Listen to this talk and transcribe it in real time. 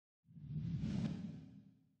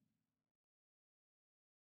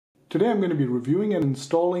Today I'm going to be reviewing and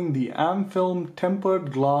installing the AmFilm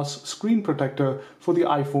tempered glass screen protector for the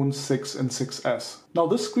iPhone 6 and 6s. Now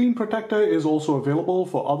this screen protector is also available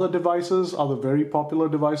for other devices, other very popular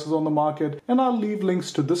devices on the market, and I'll leave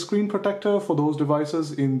links to this screen protector for those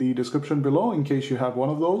devices in the description below in case you have one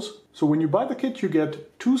of those. So when you buy the kit you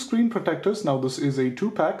get 2 screen protectors. Now this is a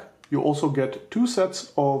 2-pack. You also get 2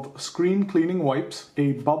 sets of screen cleaning wipes,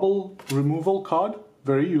 a bubble removal card,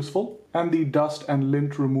 very useful, and the dust and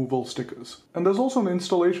lint removal stickers. And there's also an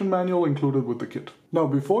installation manual included with the kit. Now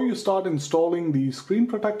before you start installing the screen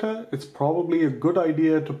protector, it's probably a good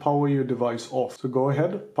idea to power your device off. So go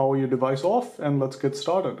ahead, power your device off, and let's get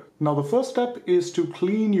started. Now the first step is to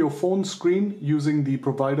clean your phone screen using the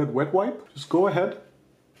provided wet wipe. Just go ahead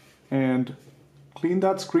and clean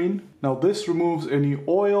that screen. Now this removes any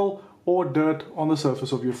oil or dirt on the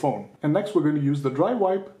surface of your phone. And next we're going to use the dry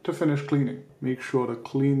wipe to finish cleaning. Make sure to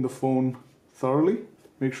clean the phone thoroughly.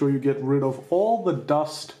 Make sure you get rid of all the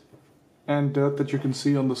dust and dirt that you can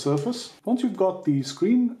see on the surface. Once you've got the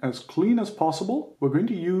screen as clean as possible, we're going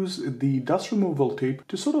to use the dust removal tape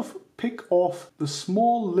to sort of pick off the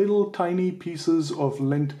small little tiny pieces of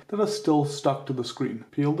lint that are still stuck to the screen.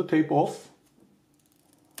 Peel the tape off.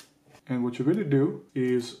 And what you're going to do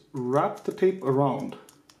is wrap the tape around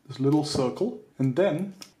this little circle and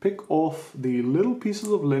then pick off the little pieces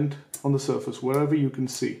of lint on the surface wherever you can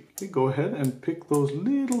see. Okay, go ahead and pick those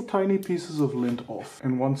little tiny pieces of lint off.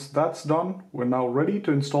 And once that's done, we're now ready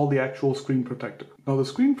to install the actual screen protector. Now the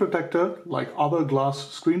screen protector, like other glass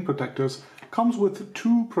screen protectors, comes with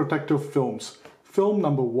 2 protective films. Film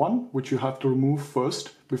number 1, which you have to remove first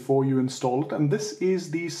before you install it, and this is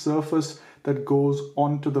the surface that goes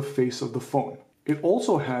onto the face of the phone. It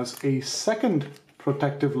also has a second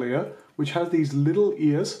protective layer which has these little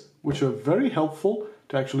ears which are very helpful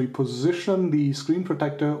to actually position the screen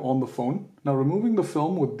protector on the phone. Now removing the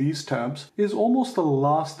film with these tabs is almost the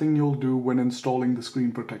last thing you'll do when installing the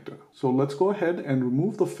screen protector. So let's go ahead and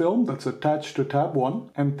remove the film that's attached to tab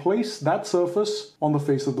 1 and place that surface on the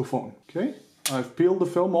face of the phone. Okay, I've peeled the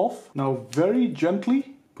film off. Now very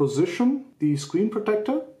gently position the screen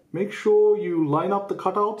protector. Make sure you line up the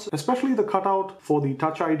cutouts, especially the cutout for the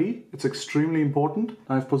Touch ID. It's extremely important.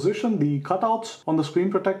 I've positioned the cutouts on the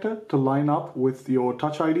screen protector to line up with your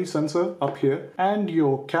Touch ID sensor up here and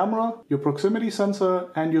your camera, your proximity sensor,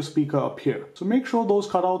 and your speaker up here. So make sure those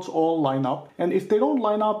cutouts all line up. And if they don't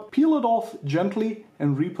line up, peel it off gently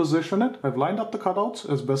and reposition it. I've lined up the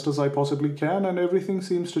cutouts as best as I possibly can and everything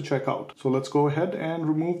seems to check out. So let's go ahead and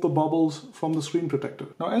remove the bubbles from the screen protector.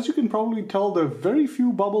 Now as you can probably tell, there are very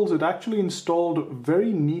few bubbles. It actually installed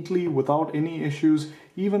very neatly without any issues,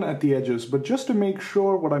 even at the edges. But just to make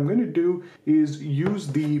sure, what I'm going to do is use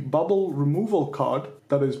the bubble removal card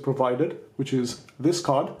that is provided, which is this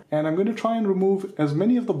card, and I'm going to try and remove as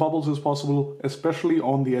many of the bubbles as possible, especially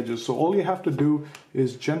on the edges. So all you have to do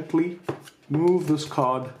is gently move this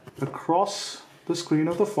card across the screen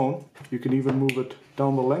of the phone. You can even move it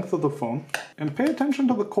down the length of the phone, and pay attention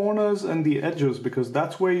to the corners and the edges because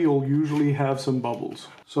that's where you'll usually have some bubbles.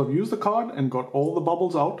 So I've used the card and got all the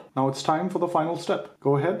bubbles out. Now it's time for the final step.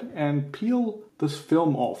 Go ahead and peel this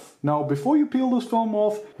film off. Now before you peel this film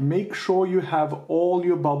off, make sure you have all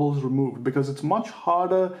your bubbles removed because it's much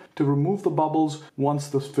harder to remove the bubbles once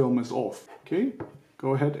this film is off. Okay,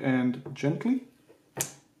 go ahead and gently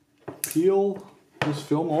peel this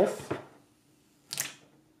film off.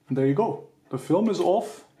 And there you go. The film is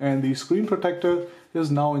off and the screen protector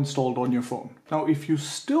is now installed on your phone. Now if you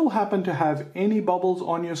still happen to have any bubbles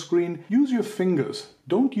on your screen, use your fingers.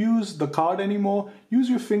 Don't use the card anymore. Use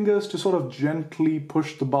your fingers to sort of gently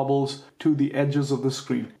push the bubbles to the edges of the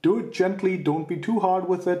screen. Do it gently, don't be too hard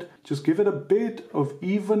with it. Just give it a bit of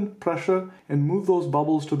even pressure and move those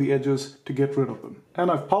bubbles to the edges to get rid of them. And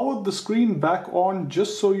I've powered the screen back on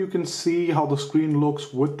just so you can see how the screen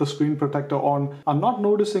looks with the screen protector on. I'm not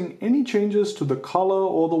noticing any changes to the color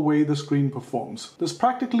or the way the screen performs. There's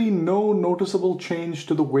practically no noticeable change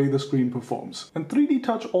to the way the screen performs. And 3D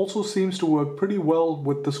Touch also seems to work pretty well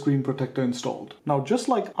with the screen protector installed. Now just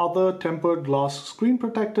like other tempered glass screen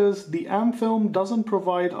protectors, the AmFilm doesn't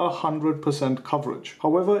provide 100% coverage.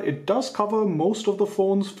 However, it does cover most of the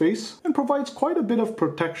phone's face and provides quite a bit of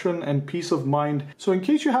protection and peace of mind. So in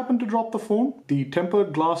case you happen to drop the phone, the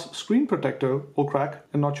tempered glass screen protector will crack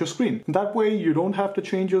and not your screen. That way you don't have to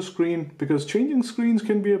change your screen because changing screens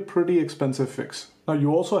can be a pretty expensive fix. Now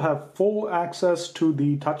you also have full access to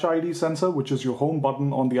the Touch ID sensor, which is your home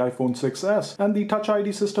button on the iPhone 6s, and the Touch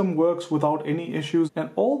ID system works without any issues, and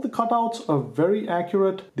all the cutouts are very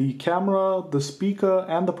accurate. The camera, the speaker,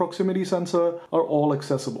 and the proximity sensor are all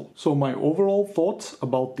accessible. So my overall thoughts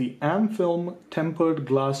about the AmFilm tempered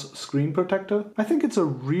glass screen protector: I think it's a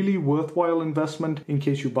really worthwhile investment in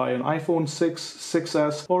case you buy an iPhone 6,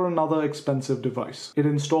 6s, or another expensive device. It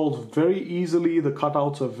installs very easily, the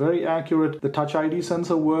cutouts are very accurate, the Touch ID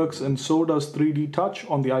sensor works, and so does 3D Touch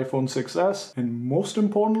on the iPhone 6s, and most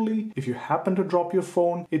importantly, if you happen to drop your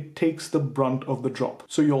phone, it takes the brunt of the drop.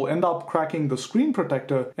 So you'll end up cracking the screen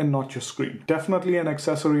protector and not your screen. Definitely an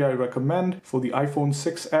accessory I recommend for the iPhone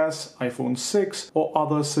 6s, iPhone 6, or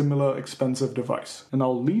other similar expensive device. And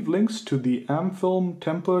I'll leave links to the AmFilm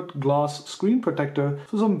tempered glass screen protector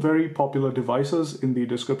for some very popular devices in the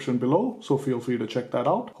description below, so feel free to check that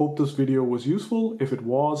out. Hope this video was useful. If it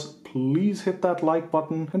was, please hit that like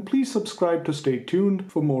button and please subscribe to stay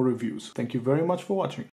tuned for more reviews. Thank you very much for watching.